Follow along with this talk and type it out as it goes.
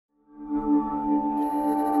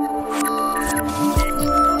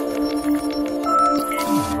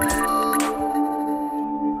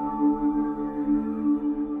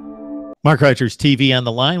Mark Rogers TV on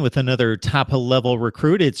the line with another top-level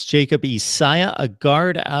recruit. It's Jacob Isaia, a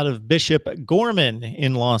guard out of Bishop Gorman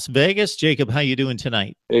in Las Vegas. Jacob, how you doing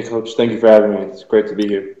tonight? Hey, Coach. Thank you for having me. It's great to be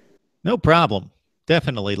here. No problem.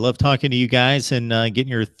 Definitely. Love talking to you guys and getting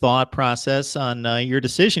your thought process on your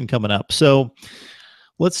decision coming up. So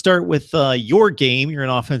let's start with your game. You're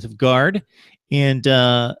an offensive guard. And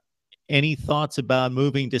any thoughts about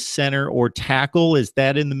moving to center or tackle? Is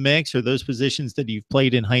that in the mix? Are those positions that you've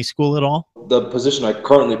played in high school at all? The position I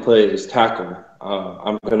currently play is tackle.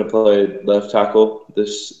 I'm going to play left tackle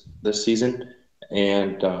this season,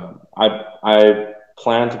 and I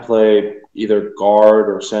plan to play either guard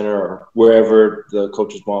or center or wherever the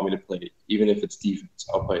coaches want me to play. Even if it's defense,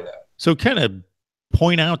 I'll play that. So kind of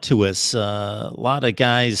point out to us, a lot of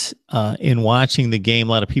guys in watching the game,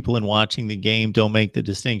 a lot of people in watching the game don't make the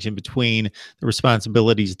distinction between the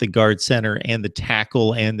responsibilities of the guard, center, and the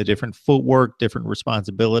tackle, and the different footwork, different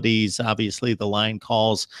responsibilities. Obviously, the line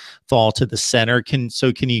calls fall to the center. Can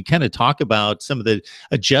you kind of talk about some of the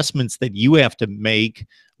adjustments that you have to make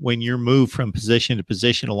when you're moved from position to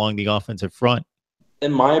position along the offensive front?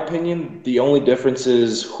 In my opinion, the only difference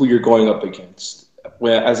is who you're going up against.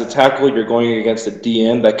 Where as a tackle, you're going against a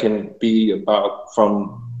DN that can be about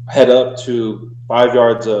from head up to 5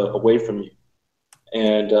 yards away from you.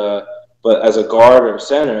 And but as a guard or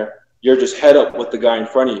center, you're just head up with the guy in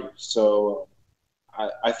front of you. So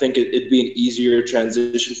I think it'd be an easier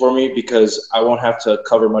transition for me because I won't have to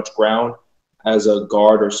cover much ground as a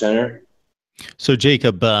guard or center. So,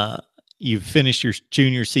 Jacob, you finished your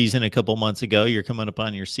junior season a couple months ago. You're coming up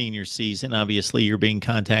on your senior season. Obviously, you're being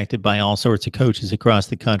contacted by all sorts of coaches across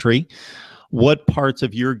the country. What parts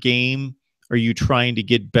of your game are you trying to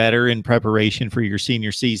get better in preparation for your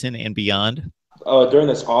senior season and beyond? During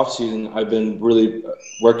this off season, I've been really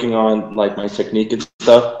working on like my technique and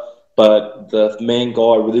stuff. But the main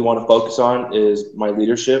goal I really want to focus on is my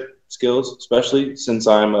leadership skills, especially since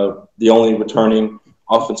I'm the only returning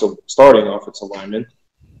starting offensive lineman.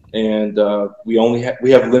 And we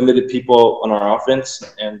have limited people on our offense,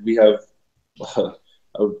 and we have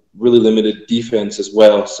a really limited defense as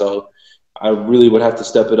well. So I really would have to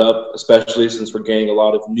step it up, especially since we're getting a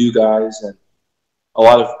lot of new guys and a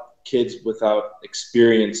lot of kids without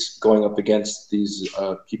experience going up against these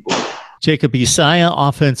people. Jacob Isaia,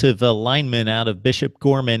 offensive lineman out of Bishop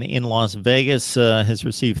Gorman in Las Vegas, has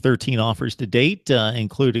received 13 offers to date,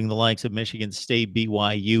 including the likes of Michigan State,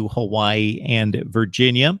 BYU, Hawaii, and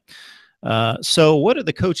Virginia. So what do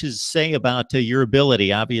the coaches say about your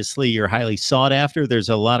ability? Obviously, you're highly sought after. There's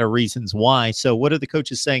a lot of reasons why. So what are the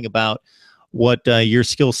coaches saying about what your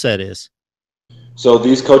skill set is? So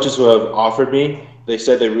these coaches who have offered me, they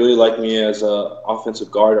said they really like me as an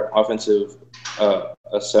offensive guard or offensive a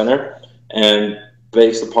center. And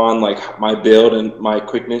based upon like my build and my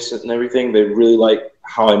quickness and everything, they really like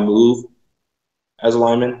how I move as a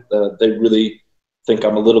lineman. They really think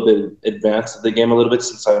I'm a little bit advanced at the game a little bit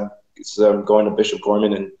since I'm going to Bishop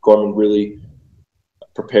Gorman, and Gorman really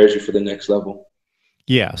prepares you for the next level.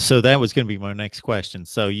 Yeah, so that was going to be my next question.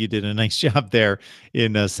 So you did a nice job there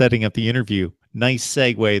in setting up the interview. Nice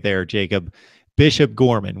segue there, Jacob. Bishop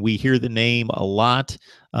Gorman, we hear the name a lot,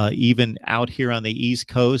 even out here on the East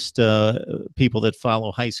Coast. People that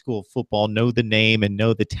follow high school football know the name and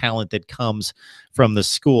know the talent that comes from the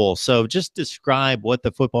school. So just describe what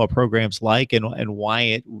the football program's like and why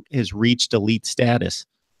it has reached elite status.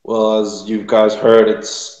 Well, as you guys heard,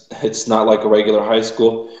 it's not like a regular high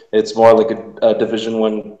school. It's more like a Division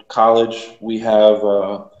I college. We have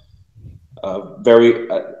very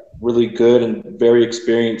really good and very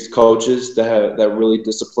experienced coaches that really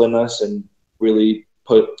discipline us and really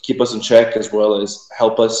keep us in check, as well as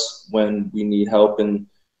help us when we need help in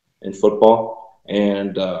football.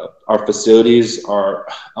 And our facilities are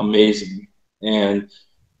amazing. And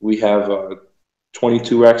we have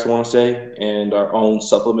 22 racks, I want to say, and our own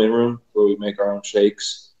supplement room where we make our own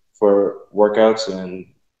shakes for workouts. And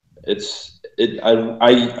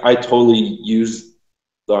I totally use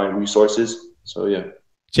our resources. So yeah.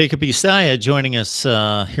 Jacob Isaia joining us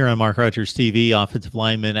here on Mark Rogers TV, offensive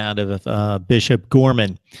lineman out of Bishop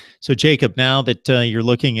Gorman. So, Jacob, now that you're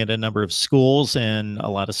looking at a number of schools and a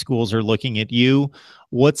lot of schools are looking at you,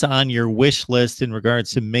 what's on your wish list in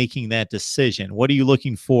regards to making that decision? What are you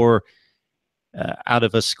looking for out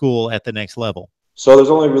of a school at the next level? So there's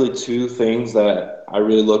only really two things that I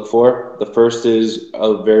really look for. The first is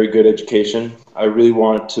a very good education. I really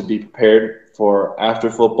want to be prepared for after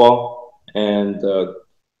football, and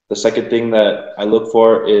the second thing that I look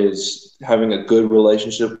for is having a good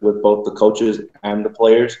relationship with both the coaches and the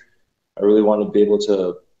players. I really want to be able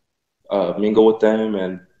to mingle with them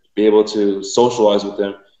and be able to socialize with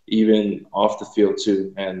them, even off the field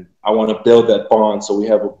too. And I want to build that bond so we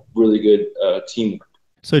have a really good teamwork.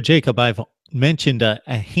 So, Jacob, I've mentioned a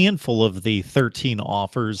handful of the 13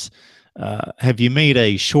 offers. Have you made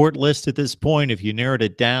a short list at this point? Have you narrowed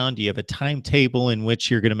it down? Do you have a timetable in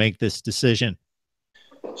which you're going to make this decision?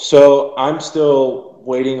 So I'm still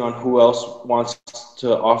waiting on who else wants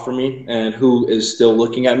to offer me and who is still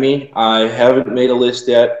looking at me. I haven't made a list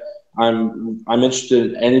yet. I'm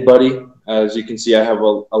interested in anybody. As you can see, I have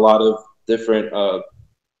a lot of different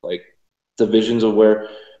like divisions of where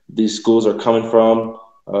these schools are coming from.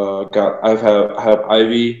 I have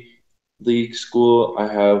Ivy League school. I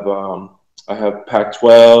have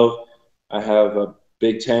Pac-12. I have a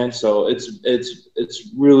Big Ten. So it's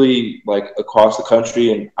really like across the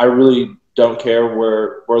country, and I really don't care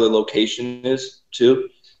where the location is too.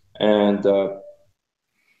 And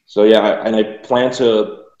so yeah, and I plan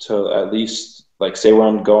to at least like say where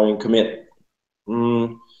I'm going, commit.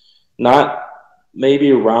 Not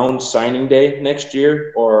maybe around signing day next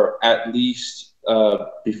year, or at least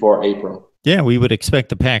before April. Yeah, we would expect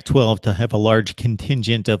the Pac 12 to have a large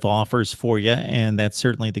contingent of offers for you, and that's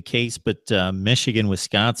certainly the case. But Michigan,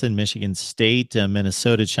 Wisconsin, Michigan State,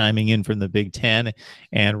 Minnesota chiming in from the Big Ten,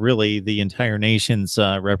 and really the entire nation's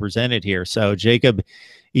represented here. So, Jacob,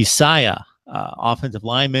 Isaia, offensive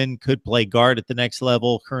lineman, could play guard at the next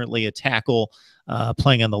level, currently a tackle,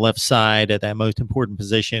 playing on the left side at that most important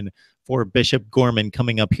position for Bishop Gorman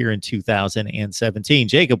coming up here in 2017.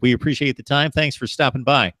 Jacob, we appreciate the time. Thanks for stopping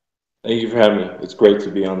by. Thank you for having me. It's great to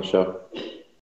be on the show.